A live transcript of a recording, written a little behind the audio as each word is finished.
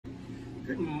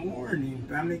Good morning,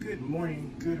 family. Good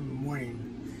morning. Good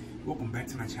morning. Welcome back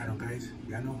to my channel, guys.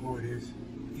 Y'all know who it is.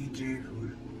 EJ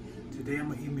Food. Today I'm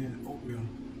gonna eat me an oatmeal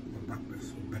for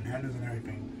breakfast with bananas and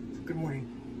everything. So good morning.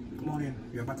 Come on in.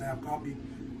 You're about to have coffee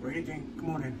or anything.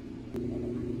 Come on in.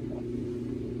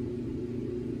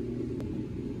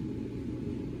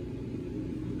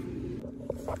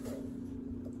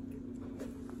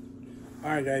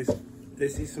 All right, guys.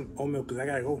 Let's eat some oatmeal because I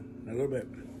gotta go in a little bit.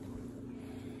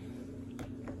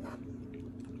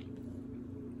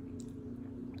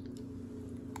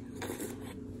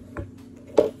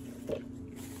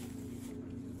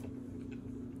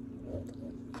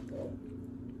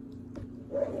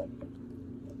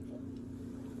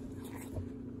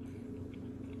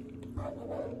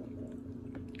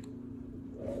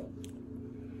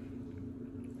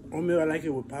 Oatmeal, I like it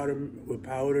with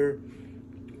powder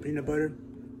peanut butter.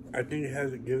 I think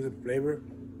it gives it flavor.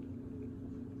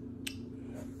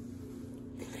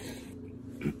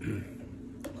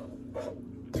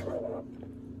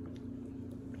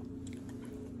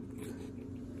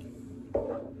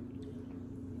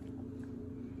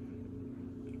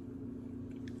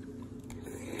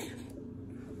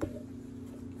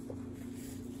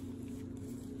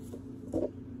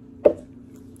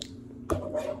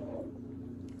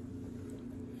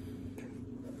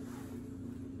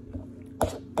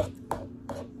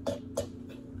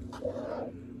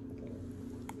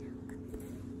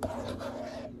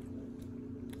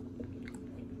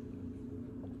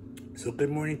 So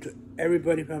good morning to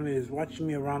everybody, family that's watching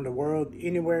me around the world,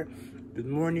 anywhere. Good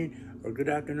morning or good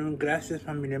afternoon. Gracias,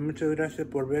 familia. Muchas gracias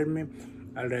por verme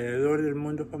alrededor del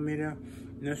mundo, familia.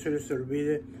 No se les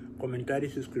olvide comentar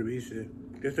y suscribirse.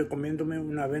 Yo estoy comiéndome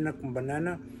una avena con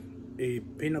banana y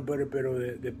peanut butter, pero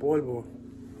de polvo.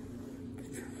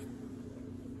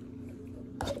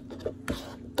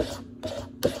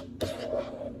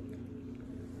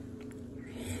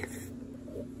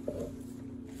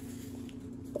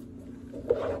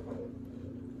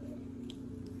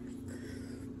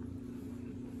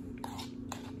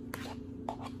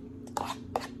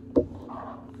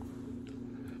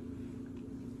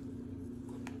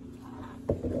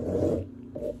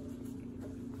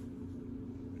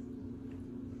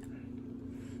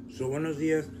 So, buenos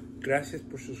días, gracias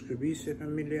por suscribirse,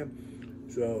 familia.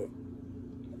 So,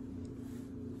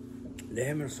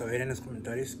 déjenme saber en los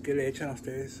comentarios qué le echan a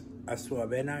ustedes a su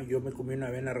avena. Yo me comí una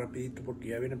avena rapidito porque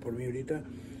ya vienen por mí ahorita.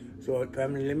 So,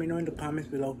 family, let me know in the comments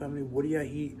below, family, what do y'all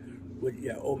eat with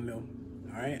your oatmeal?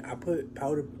 All right, I put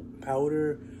powder,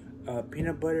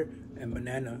 peanut butter and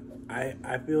banana.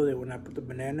 I feel that when I put the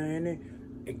banana in it,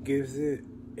 it gives it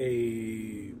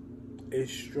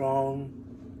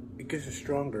it gets it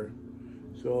stronger.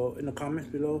 So in the comments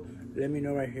below, let me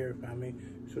know right here, family.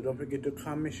 So don't forget to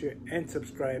comment, share, and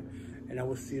subscribe, and I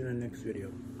will see you in the next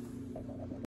video.